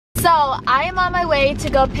So I am on my way to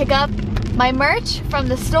go pick up my merch from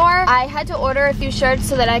the store. I had to order a few shirts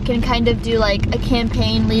so that I can kind of do like a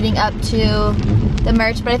campaign leading up to the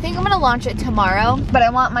merch, but I think I'm gonna launch it tomorrow. But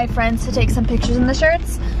I want my friends to take some pictures in the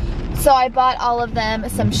shirts. So I bought all of them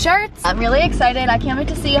some shirts. I'm really excited. I can't wait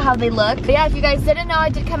to see how they look. But yeah, if you guys didn't know, I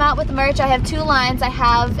did come out with merch. I have two lines. I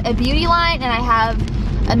have a beauty line and I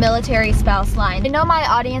have a military spouse line. I know my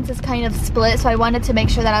audience is kind of split, so I wanted to make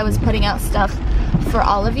sure that I was putting out stuff for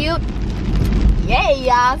all of you. Yay,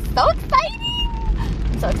 so exciting.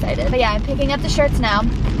 I'm so excited. But yeah, I'm picking up the shirts now.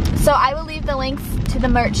 So I will leave the links to the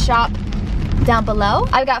merch shop down below.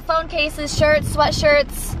 I've got phone cases, shirts,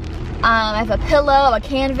 sweatshirts. I have a pillow, a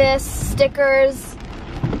canvas, stickers.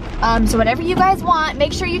 So whatever you guys want,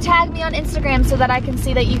 make sure you tag me on Instagram so that I can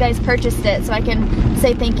see that you guys purchased it, so I can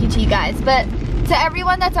say thank you to you guys. But to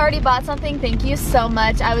everyone that's already bought something, thank you so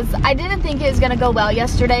much. I didn't think it was gonna go well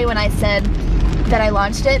yesterday when I said that I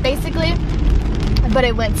launched it, basically, but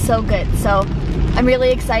it went so good. So I'm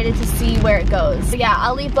really excited to see where it goes. So yeah,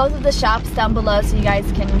 I'll leave both of the shops down below so you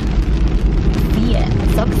guys can see it.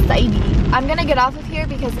 It's so exciting. I'm gonna get off of here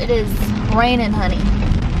because it is raining, honey.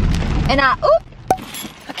 And I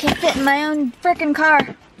can't fit in my own freaking car.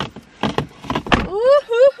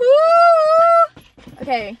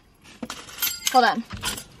 Okay, hold on.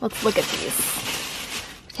 Let's look at these.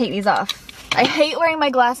 Take these off. I hate wearing my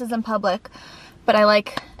glasses in public, but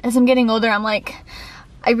as I'm getting older, I'm like,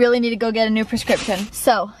 I really need to go get a new prescription.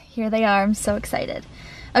 So here they are. I'm so excited.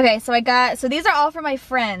 Okay, so these are all for my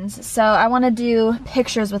friends. So I want to do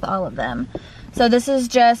pictures with all of them. So this is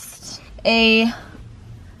just a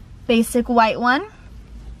basic white one.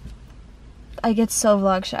 I get so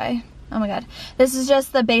vlog shy. Oh my god. This is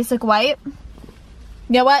just the basic white. You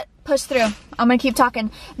know what? Push through. I'm gonna keep talking.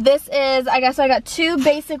 This is, I got two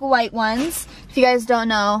basic white ones. If you guys don't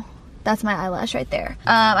know, that's my eyelash right there.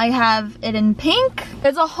 I have it in pink.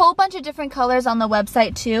 There's a whole bunch of different colors on the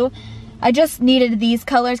website too. I just needed these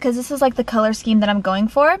colors because this is like the color scheme that I'm going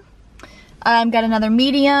for. Got another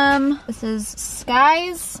medium. This is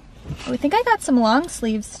skies. Oh, I think I got some long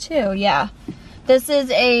sleeves too, yeah. This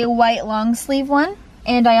is a white long sleeve one.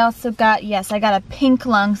 And I also got, yes, I got a pink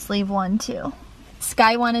long sleeve one too.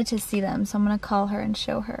 Sky wanted to see them, so I'm gonna call her and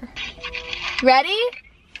show her. Ready?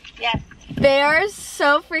 Yes. They are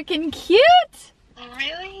so freaking cute.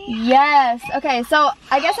 Really? Yes. Okay, so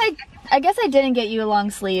I guess I didn't get you a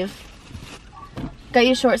long sleeve. Got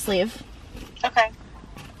you a short sleeve. Okay.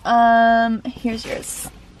 Here's yours.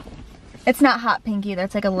 It's not hot pink either.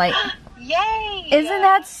 It's like a light. Yay! Isn't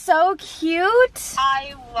that so cute?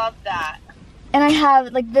 I love that. And I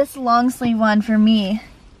have like this long sleeve one for me.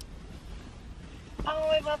 Oh,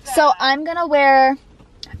 I love that. So I'm gonna wear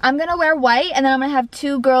white, and then I'm gonna have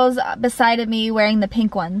two girls beside of me wearing the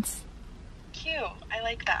pink ones. Cute. I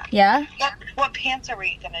like that. Yeah? What pants are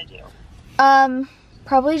we gonna do?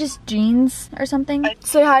 Probably just jeans or something.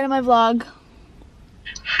 Say hi to my vlog.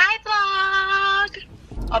 Hi, vlog!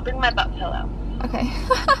 I'll bring my butt pillow. Okay.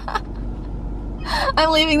 I'm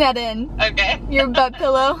leaving that in. Okay. Your butt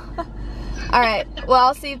pillow. Alright, well,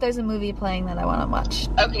 I'll see if there's a movie playing that I want to watch.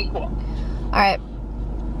 Okay, cool. Alright.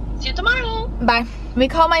 See you tomorrow. Bye. Let me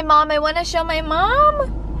call my mom. I want to show my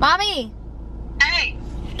mom. Mommy! Hey!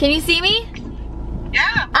 Can you see me?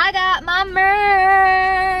 Yeah! I got my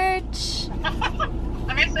merch!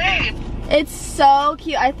 Let me see. It's so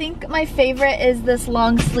cute. I think my favorite is this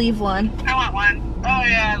long sleeve one. I want one. Oh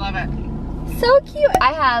yeah, I love it. So cute.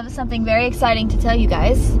 I have something very exciting to tell you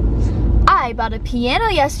guys. I bought a piano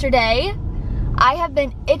yesterday. I have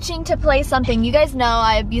been itching to play something. You guys know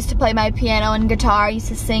I used to play my piano and guitar. I used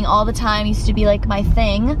to sing all the time. It used to be like my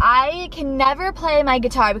thing. I can never play my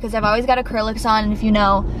guitar because I've always got acrylics on, and if you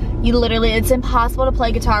know, it's impossible to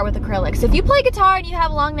play guitar with acrylics. So if you play guitar and you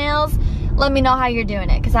have long nails, let me know how you're doing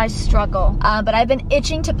it because I struggle. But I've been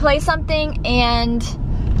itching to play something and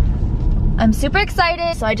I'm super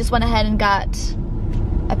excited. So I just went ahead and got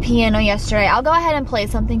a piano yesterday. I'll go ahead and play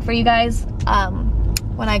something for you guys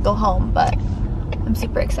when I go home, but I'm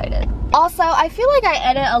super excited. Also, I feel like I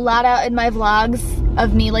edit a lot out in my vlogs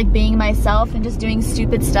of me like being myself and just doing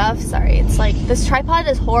stupid stuff. Sorry, it's like this tripod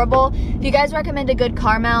is horrible. If you guys recommend a good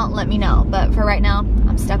car mount, let me know. But for right now,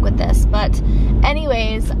 I'm stuck with this. But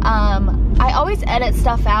anyways, I always edit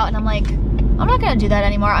stuff out and I'm like, I'm not gonna do that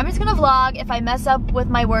anymore. I'm just gonna vlog. If I mess up with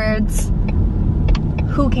my words,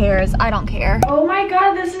 who cares? I don't care. Oh my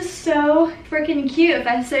god, this is so freaking cute if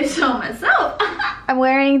I say so myself. I'm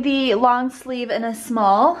wearing the long sleeve in a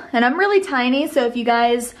small, and I'm really tiny, so if you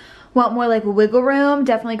guys want more like wiggle room,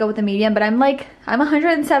 definitely go with the medium, but I'm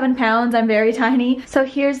 107 pounds, I'm very tiny. So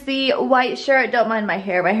here's the white shirt. Don't mind my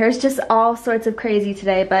hair. My hair is just all sorts of crazy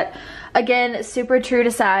today, but again, super true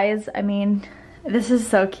to size. I mean, this is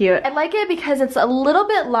so cute. I like it because it's a little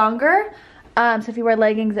bit longer. So if you wear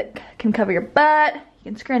leggings, it can cover your butt.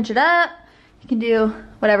 You can scrunch it up. You can do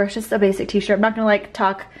whatever. It's just a basic t-shirt. I'm not gonna like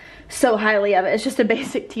talk so highly of it. It's just a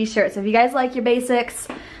basic t-shirt. So if you guys like your basics,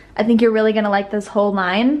 I think you're really gonna like this whole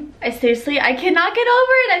line. I cannot get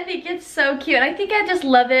over it. I think it's so cute. I think I just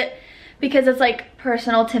love it because it's like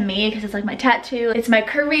personal to me, because it's like my tattoo. It's my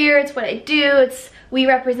career, it's what I do. We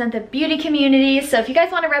represent the beauty community. So if you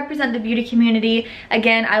guys wanna represent the beauty community,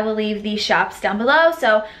 again, I will leave the shops down below.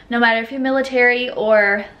 So no matter if you're military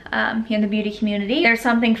or you're in the beauty community, there's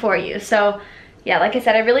something for you. So yeah, like I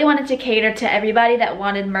said, I really wanted to cater to everybody that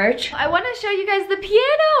wanted merch. I want to show you guys the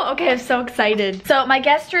piano. Okay, I'm so excited. So my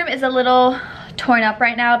guest room is a little torn up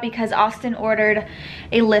right now because Austin ordered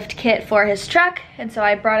a lift kit for his truck, and so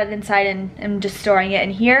I brought it inside and am just storing it in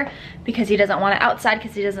here because he doesn't want it outside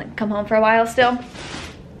because he doesn't come home for a while still.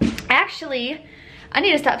 Actually, I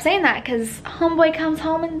need to stop saying that because homeboy comes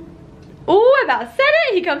home and, ooh, I about said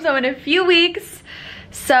it. He comes home in a few weeks.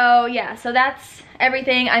 So yeah, so that's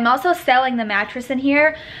everything. I'm also selling the mattress in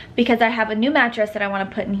here because I have a new mattress that I want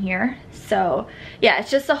to put in here. So yeah,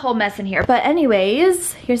 it's just a whole mess in here. But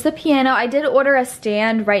anyways, here's the piano. I did order a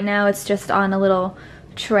stand. Right now it's just on a little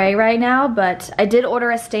tray right now, but I did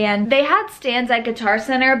order a stand. They had stands at Guitar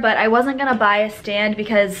Center, but I wasn't gonna buy a stand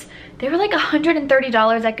because they were like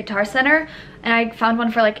 $130 at Guitar Center, and I found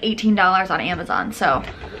one for like $18 on Amazon. So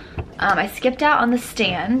I skipped out on the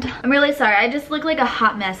stand. I'm really sorry, I just look like a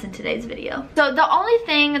hot mess in today's video. So the only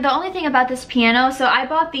thing about this piano, so I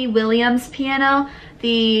bought the Williams piano,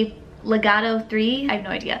 the Legato 3, I have no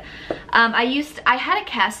idea. I had a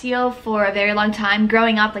Casio for a very long time.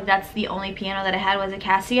 Growing up, like that's the only piano that I had was a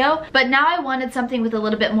Casio. But now I wanted something with a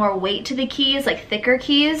little bit more weight to the keys, like thicker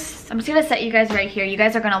keys. I'm just gonna set you guys right here. You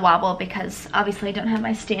guys are gonna wobble because obviously I don't have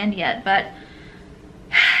my stand yet, but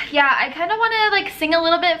yeah, I kind of want to like sing a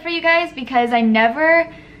little bit for you guys because I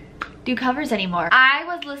never do covers anymore. I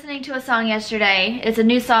was listening to a song yesterday. It's a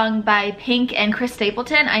new song by Pink and Chris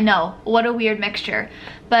Stapleton. I know, what a weird mixture,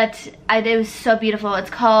 but it was so beautiful. It's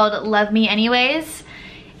called Love Me Anyways,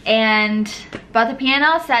 and bought the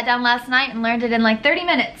piano, sat down last night and learned it in like 30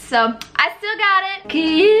 minutes. So I still got it.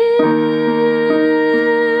 Can you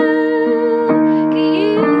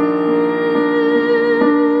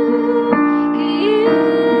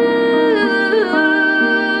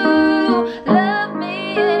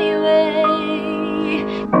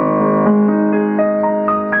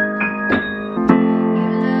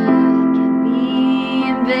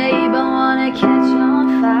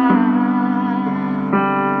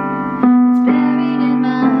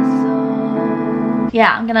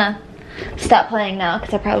yeah, I'm gonna stop playing now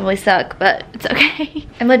because I probably suck, but it's okay.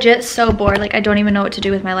 I'm legit so bored, like I don't even know what to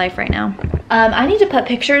do with my life right now. I need to put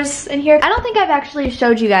pictures in here. I don't think I've actually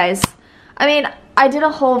showed you guys. I mean, I did a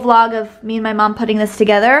whole vlog of me and my mom putting this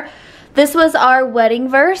together. This was our wedding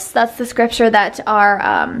verse. That's the scripture that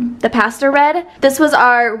the pastor read. This was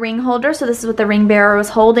our ring holder, so this is what the ring bearer was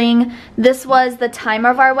holding. This was the time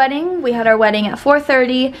of our wedding. We had our wedding at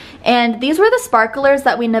 4:30, and these were the sparklers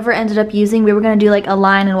that we never ended up using. We were gonna do like a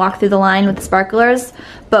line and walk through the line with the sparklers,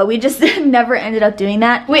 but we just never ended up doing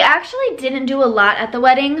that. We actually didn't do a lot at the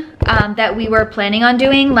wedding that we were planning on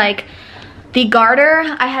doing, like the garter.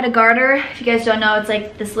 I had a garter. If you guys don't know, it's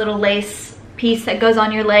like this little lace piece that goes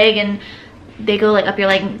on your leg and they go like up your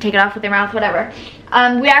leg and take it off with their mouth, whatever.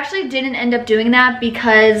 We actually didn't end up doing that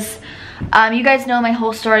because you guys know my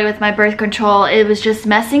whole story with my birth control. It was just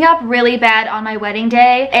messing up really bad on my wedding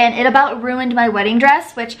day, and it about ruined my wedding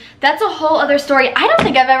dress, which that's a whole other story. I don't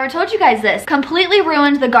think I've ever told you guys this. Completely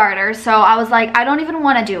ruined the garter, so I was like, I don't even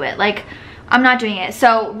want to do it. Like, I'm not doing it.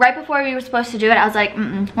 So right before we were supposed to do it, I was like,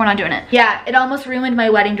 we're not doing it. Yeah, it almost ruined my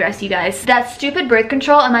wedding dress, you guys. That stupid birth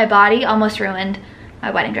control on my body almost ruined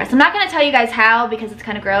my wedding dress. I'm not gonna tell you guys how because it's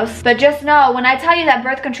kind of gross, but just know when I tell you that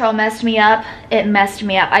birth control messed me up, it messed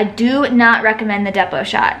me up. I do not recommend the depot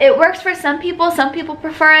shot. It works for some people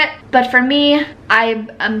prefer it, but for me,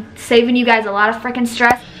 I'm saving you guys a lot of freaking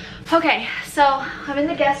stress. Okay, so I'm in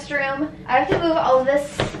the guest room. I have to move all of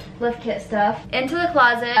this lift kit stuff into the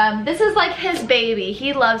closet. This is like his baby.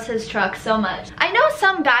 He loves his truck so much. I know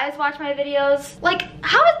some guys watch my videos. Like,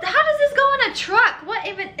 how does this go in a truck? What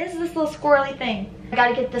even is this little squirrely thing? I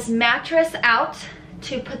gotta get this mattress out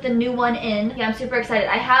to put the new one in. Yeah, I'm super excited.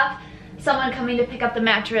 I have someone coming to pick up the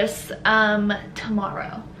mattress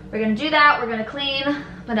tomorrow. We're gonna do that. We're gonna clean.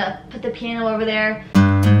 I'm gonna put the piano over there.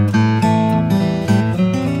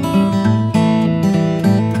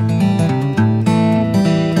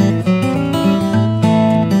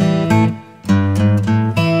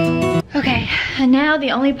 now.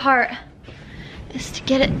 The only part is to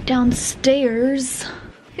get it downstairs.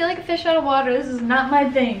 I feel like a fish out of water. This is not my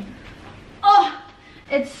thing. Oh,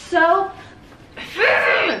 it's so...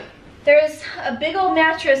 There's a big old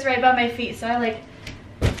mattress right by my feet, so I like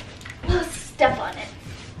step on it.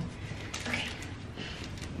 Okay.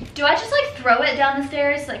 Do I just like throw it down the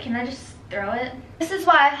stairs? Like, can I just throw it? This is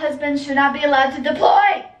why husbands should not be allowed to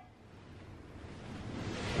deploy.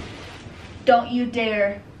 Don't you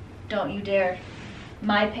dare. Don't you dare.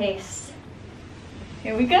 My pace.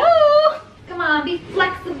 Here we go. Come on, be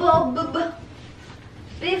flexible, boo-boo.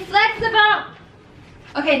 Be flexible.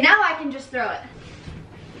 Okay, now I can just throw it.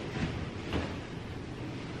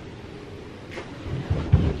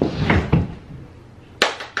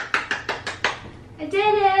 I did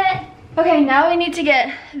it. Okay, now we need to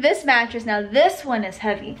get this mattress. Now this one is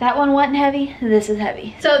heavy. That one wasn't heavy, this is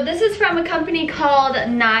heavy. So this is from a company called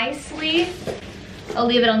Nicely. I'll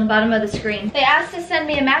leave it on the bottom of the screen. They asked to send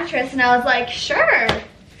me a mattress and I was like, sure.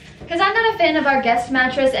 Because I'm not a fan of our guest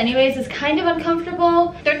mattress anyways. It's kind of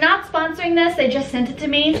uncomfortable. They're not sponsoring this, they just sent it to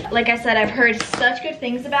me. Like I said, I've heard such good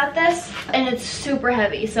things about this and it's super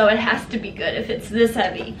heavy, so it has to be good if it's this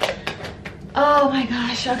heavy. Oh my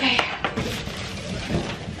gosh, okay.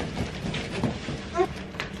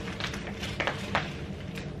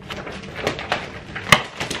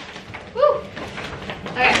 Woo!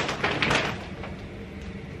 Okay.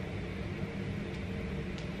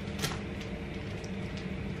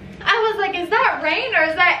 Is that rain or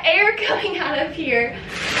is that air coming out of here?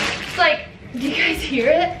 It's like, do you guys hear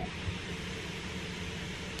it?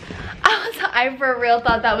 I for real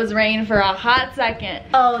thought that was rain for a hot second.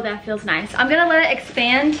 Oh, that feels nice. I'm gonna let it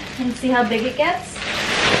expand and see how big it gets.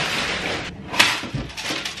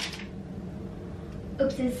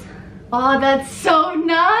 Oopsies. Oh, that's so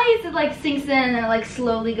nice. It like sinks in and it like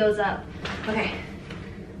slowly goes up. Okay.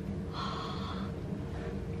 Oh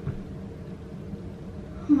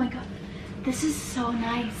my God. This is so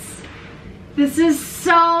nice. This is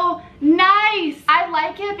so nice. I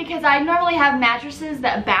like it because I normally have mattresses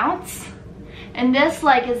that bounce. And this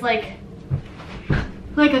like is like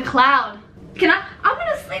a cloud. I'm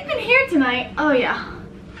gonna sleep in here tonight. Oh yeah.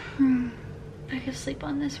 I could sleep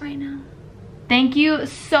on this right now. Thank you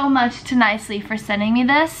so much to Nicely for sending me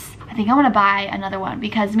this. I think I want to buy another one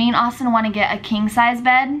because me and Austin want to get a king size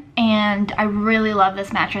bed and I really love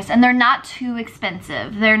this mattress and they're not too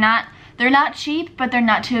expensive. They're not cheap, but they're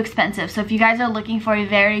not too expensive. So if you guys are looking for a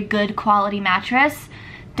very good quality mattress,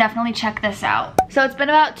 definitely check this out. So it's been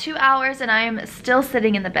about 2 hours and I am still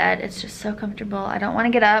sitting in the bed. It's just so comfortable. I don't want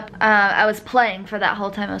to get up. I was playing for that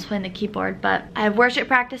whole time. I was playing the keyboard, but I have worship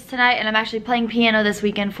practice tonight and I'm actually playing piano this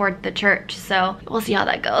weekend for the church. So we'll see how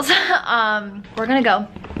that goes. We're gonna go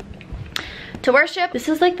to worship. This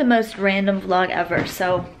is like the most random vlog ever.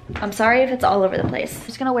 So I'm sorry if it's all over the place. I'm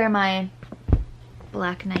just gonna wear my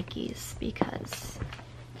black Nikes because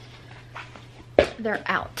they're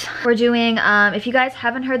out. We're doing, if you guys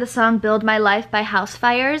haven't heard the song Build My Life by House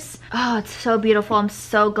Fires, oh, it's so beautiful. I'm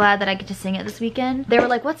so glad that I get to sing it this weekend. They were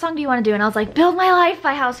like, what song do you want to do? And I was like, Build My Life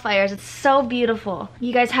by House Fires. It's so beautiful.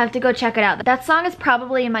 You guys have to go check it out. That song is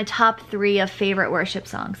probably in my top 3 of favorite worship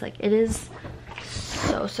songs. Like, it is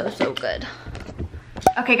so, so, so good.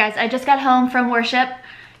 Okay guys, I just got home from worship.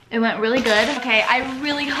 It went really good. Okay, I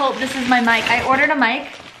really hope this is my mic. I ordered a mic.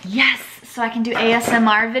 Yes, so I can do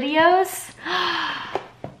ASMR videos.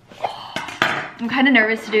 I'm kind of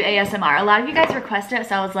nervous to do ASMR. A lot of you guys requested it,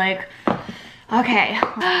 so I was like, okay.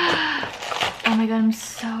 Oh my God, I'm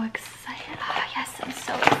so excited. Oh, yes, I'm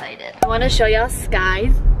so excited. I want to show y'all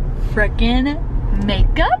Sky's freaking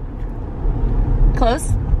makeup.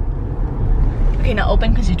 Close. Okay, now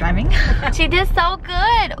open because she's driving. She did so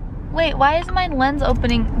good. Wait, why is my lens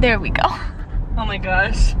opening? There we go. Oh my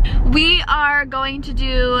gosh. We are going to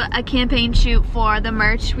do a campaign shoot for the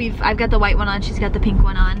merch. I've got the white one on, she's got the pink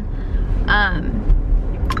one on.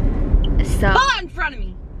 So Pull in front of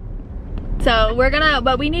me. So we're gonna,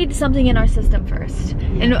 but we need something in our system first.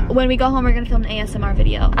 Yeah. And when we go home, we're gonna film an ASMR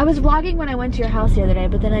video. I was vlogging when I went to your house the other day,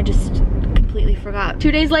 but then I just completely forgot. 2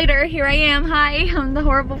 days later, here I am. Hi, I'm the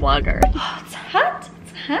horrible vlogger. Oh, it's hot,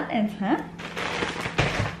 it's hot, it's hot.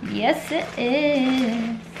 Yes, it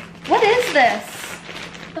is. What is this?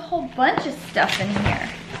 A whole bunch of stuff in here.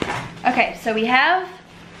 Okay, so we have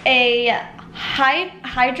a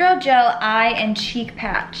hydrogel eye and cheek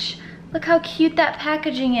patch. Look how cute that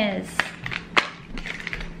packaging is.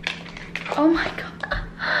 Oh my God,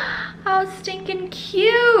 how stinking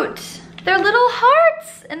cute. They're little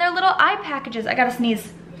hearts and they're little eye packages. I gotta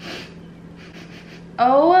sneeze.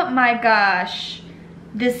 Oh my gosh.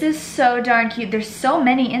 This is so darn cute. There's so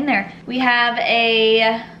many in there. We have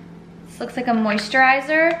looks like a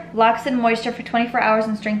moisturizer. Locks in moisture for 24 hours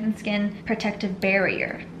and strengthens skin protective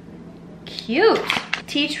barrier. Cute.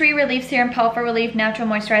 Tea tree relief serum, powerful relief, natural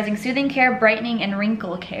moisturizing, soothing care, brightening, and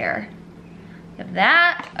wrinkle care. We have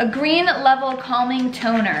that. A green level calming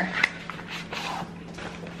toner.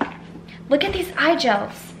 Look at these eye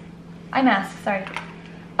gels. Eye mask, sorry.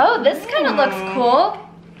 Oh, this kind of looks cool.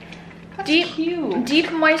 That's cute.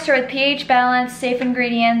 Deep moisture with pH balance, safe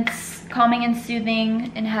ingredients, calming and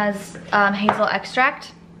soothing, and has hazel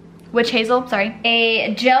extract. Witch hazel, sorry.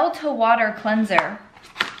 A gel to water cleanser.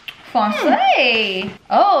 Français.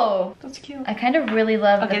 Oh, that's cute. I kind of really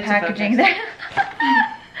love the packaging there.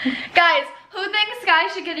 Guys, who thinks Sky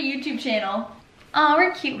should get a YouTube channel? Oh,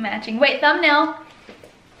 we're cute matching. Wait, thumbnail.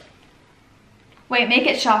 Wait, make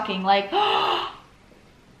it shocking, like,